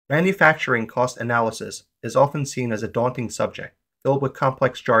Manufacturing cost analysis is often seen as a daunting subject, filled with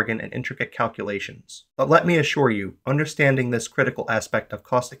complex jargon and intricate calculations. But let me assure you, understanding this critical aspect of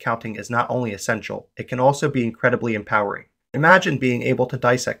cost accounting is not only essential, it can also be incredibly empowering. Imagine being able to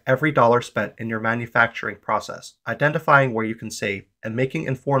dissect every dollar spent in your manufacturing process, identifying where you can save, and making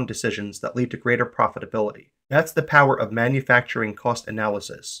informed decisions that lead to greater profitability. That's the power of manufacturing cost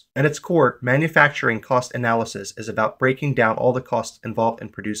analysis. At its core, manufacturing cost analysis is about breaking down all the costs involved in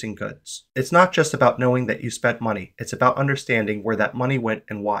producing goods. It's not just about knowing that you spent money, it's about understanding where that money went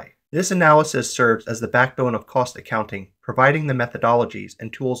and why. This analysis serves as the backbone of cost accounting, providing the methodologies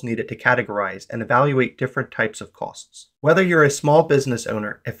and tools needed to categorize and evaluate different types of costs. Whether you're a small business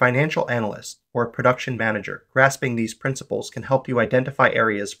owner, a financial analyst, or a production manager, grasping these principles can help you identify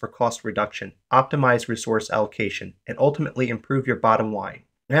areas for cost reduction, optimize resource allocation, and ultimately improve your bottom line.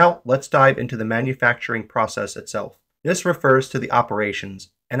 Now, let's dive into the manufacturing process itself. This refers to the operations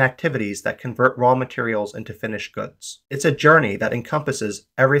and activities that convert raw materials into finished goods. It's a journey that encompasses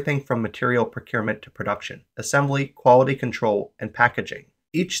everything from material procurement to production, assembly, quality control, and packaging.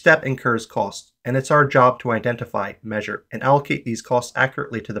 Each step incurs costs, and it's our job to identify, measure, and allocate these costs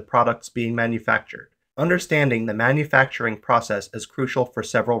accurately to the products being manufactured. Understanding the manufacturing process is crucial for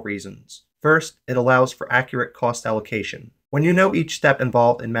several reasons. First, it allows for accurate cost allocation. When you know each step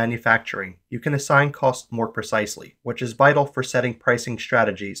involved in manufacturing, you can assign costs more precisely, which is vital for setting pricing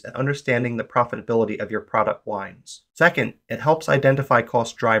strategies and understanding the profitability of your product lines. Second, it helps identify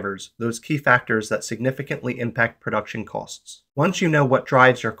cost drivers, those key factors that significantly impact production costs. Once you know what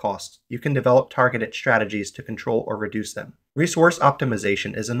drives your costs, you can develop targeted strategies to control or reduce them. Resource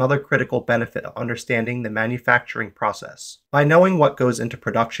optimization is another critical benefit of understanding the manufacturing process. By knowing what goes into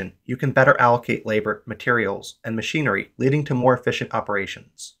production, you can better allocate labor, materials, and machinery, leading to more efficient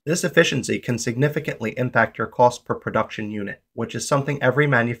operations. This efficiency can significantly impact your cost per production unit, which is something every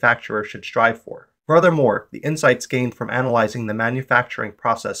manufacturer should strive for. Furthermore, the insights gained from analyzing the manufacturing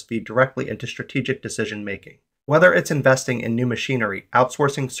process feed directly into strategic decision-making. Whether it's investing in new machinery,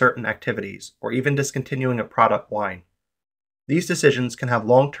 outsourcing certain activities, or even discontinuing a product line, these decisions can have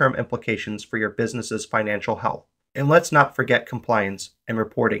long-term implications for your business's financial health. And let's not forget compliance and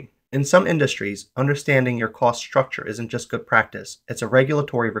reporting. In some industries, understanding your cost structure isn't just good practice, it's a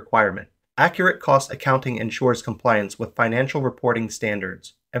regulatory requirement. Accurate cost accounting ensures compliance with financial reporting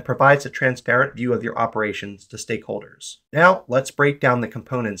standards and provides a transparent view of your operations to stakeholders. Now, let's break down the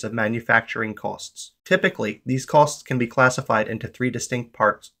components of manufacturing costs. Typically, these costs can be classified into three distinct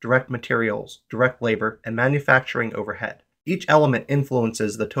parts: direct materials, direct labor, and manufacturing overhead. Each element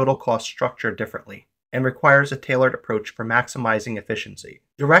influences the total cost structure differently and requires a tailored approach for maximizing efficiency.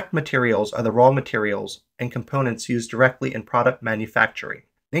 Direct materials are the raw materials and components used directly in product manufacturing.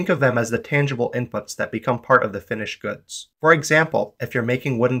 Think of them as the tangible inputs that become part of the finished goods. For example, if you're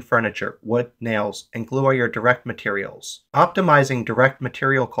making wooden furniture, wood, nails, and glue are your direct materials. Optimizing direct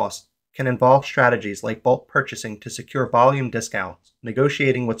material costs can involve strategies like bulk purchasing to secure volume discounts,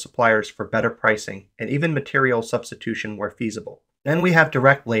 negotiating with suppliers for better pricing, and even material substitution where feasible. Then we have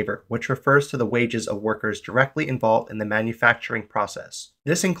direct labor, which refers to the wages of workers directly involved in the manufacturing process.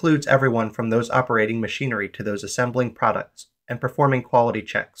 This includes everyone from those operating machinery to those assembling products and performing quality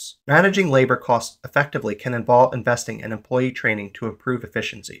checks. Managing labor costs effectively can involve investing in employee training to improve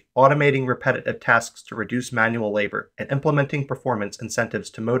efficiency, automating repetitive tasks to reduce manual labor, and implementing performance incentives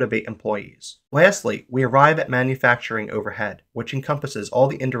to motivate employees. Lastly, we arrive at manufacturing overhead, which encompasses all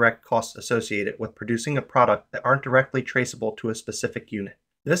the indirect costs associated with producing a product that aren't directly traceable to a specific unit.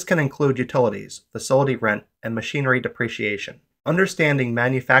 This can include utilities, facility rent, and machinery depreciation. Understanding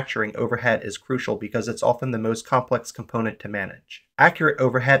manufacturing overhead is crucial because it's often the most complex component to manage. Accurate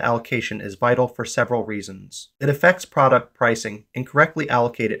overhead allocation is vital for several reasons. It affects product pricing. Incorrectly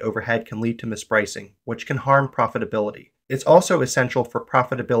allocated overhead can lead to mispricing, which can harm profitability. It's also essential for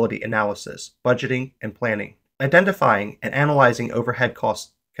profitability analysis, budgeting, and planning. Identifying and analyzing overhead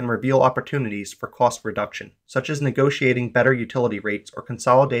costs can reveal opportunities for cost reduction, such as negotiating better utility rates or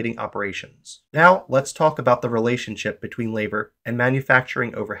consolidating operations. Now, let's talk about the relationship between labor and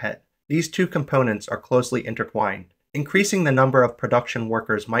manufacturing overhead. These two components are closely intertwined. Increasing the number of production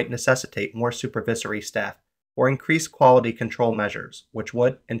workers might necessitate more supervisory staff or increase quality control measures, which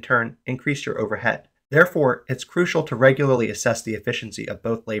would, in turn, increase your overhead. Therefore, it's crucial to regularly assess the efficiency of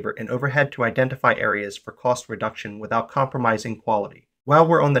both labor and overhead to identify areas for cost reduction without compromising quality. While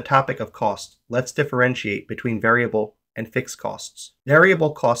we're on the topic of cost, let's differentiate between variable and fixed costs. Variable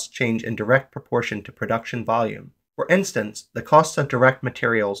costs change in direct proportion to production volume. For instance, the costs of direct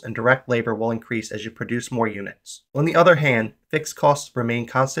materials and direct labor will increase as you produce more units. On the other hand, fixed costs remain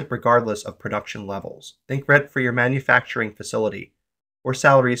constant regardless of production levels. Think rent for your manufacturing facility, or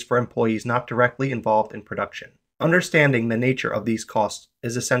salaries for employees not directly involved in production. Understanding the nature of these costs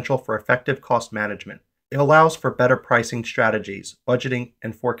is essential for effective cost management. It allows for better pricing strategies, budgeting,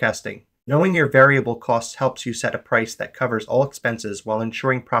 and forecasting. Knowing your variable costs helps you set a price that covers all expenses while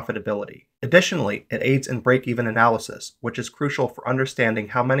ensuring profitability. Additionally, it aids in break-even analysis, which is crucial for understanding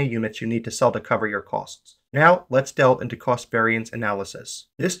how many units you need to sell to cover your costs. Now, let's delve into cost variance analysis.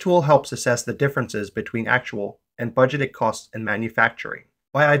 This tool helps assess the differences between actual and budgeted costs in manufacturing.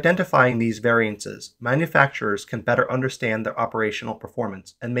 By identifying these variances, manufacturers can better understand their operational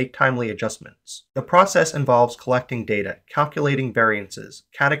performance and make timely adjustments. The process involves collecting data, calculating variances,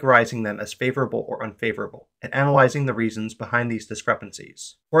 categorizing them as favorable or unfavorable, and analyzing the reasons behind these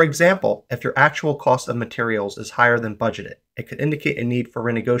discrepancies. For example, if your actual cost of materials is higher than budgeted, it could indicate a need for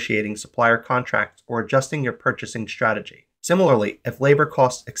renegotiating supplier contracts or adjusting your purchasing strategy. Similarly, if labor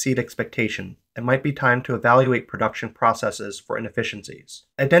costs exceed expectation, it might be time to evaluate production processes for inefficiencies.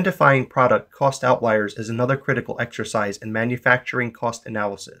 Identifying product cost outliers is another critical exercise in manufacturing cost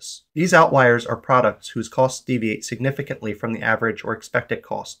analysis. These outliers are products whose costs deviate significantly from the average or expected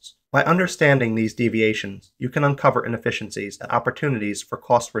costs. By understanding these deviations, you can uncover inefficiencies and opportunities for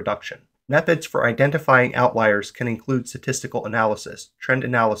cost reduction. Methods for identifying outliers can include statistical analysis, trend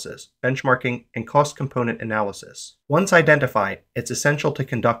analysis, benchmarking, and cost component analysis. Once identified, it's essential to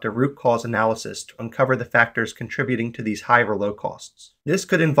conduct a root cause analysis to uncover the factors contributing to these high or low costs. This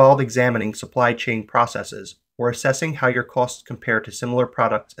could involve examining supply chain processes or assessing how your costs compare to similar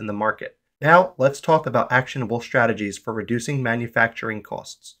products in the market. Now, let's talk about actionable strategies for reducing manufacturing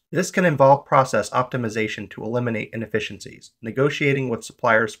costs. This can involve process optimization to eliminate inefficiencies, negotiating with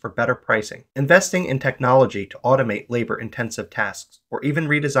suppliers for better pricing, investing in technology to automate labor-intensive tasks, or even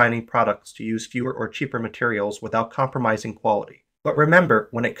redesigning products to use fewer or cheaper materials without compromising quality. But remember,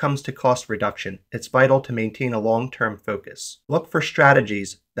 when it comes to cost reduction, it's vital to maintain a long-term focus. Look for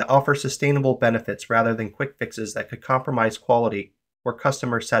strategies that offer sustainable benefits rather than quick fixes that could compromise quality or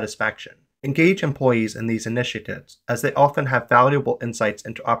customer satisfaction. Engage employees in these initiatives, as they often have valuable insights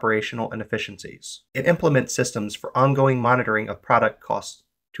into operational inefficiencies. And implement systems for ongoing monitoring of product costs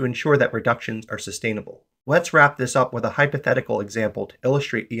to ensure that reductions are sustainable. Let's wrap this up with a hypothetical example to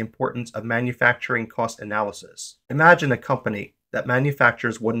illustrate the importance of manufacturing cost analysis. Imagine a company that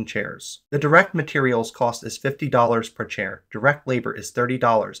manufactures wooden chairs. The direct materials cost is $50 per chair, direct labor is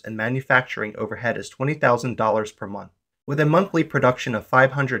 $30, and manufacturing overhead is $20,000 per month. With a monthly production of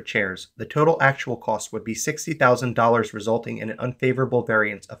 500 chairs, the total actual cost would be $60,000, resulting in an unfavorable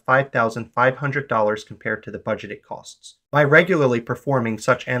variance of $5,500 compared to the budgeted costs. By regularly performing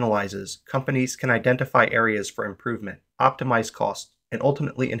such analyses, companies can identify areas for improvement, optimize costs, and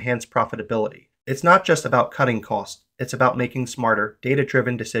ultimately enhance profitability. It's not just about cutting costs, it's about making smarter,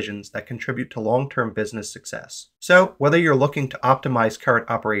 data-driven decisions that contribute to long-term business success. So, whether you're looking to optimize current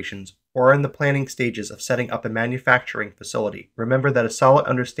operations or are in the planning stages of setting up a manufacturing facility, remember that a solid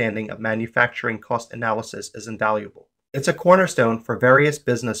understanding of manufacturing cost analysis is invaluable. It's a cornerstone for various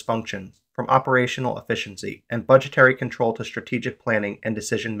business functions, from operational efficiency and budgetary control to strategic planning and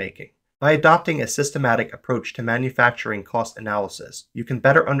decision-making. By adopting a systematic approach to manufacturing cost analysis, you can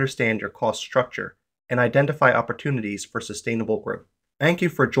better understand your cost structure and identify opportunities for sustainable growth. Thank you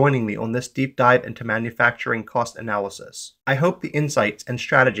for joining me on this deep dive into manufacturing cost analysis. I hope the insights and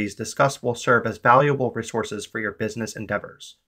strategies discussed will serve as valuable resources for your business endeavors.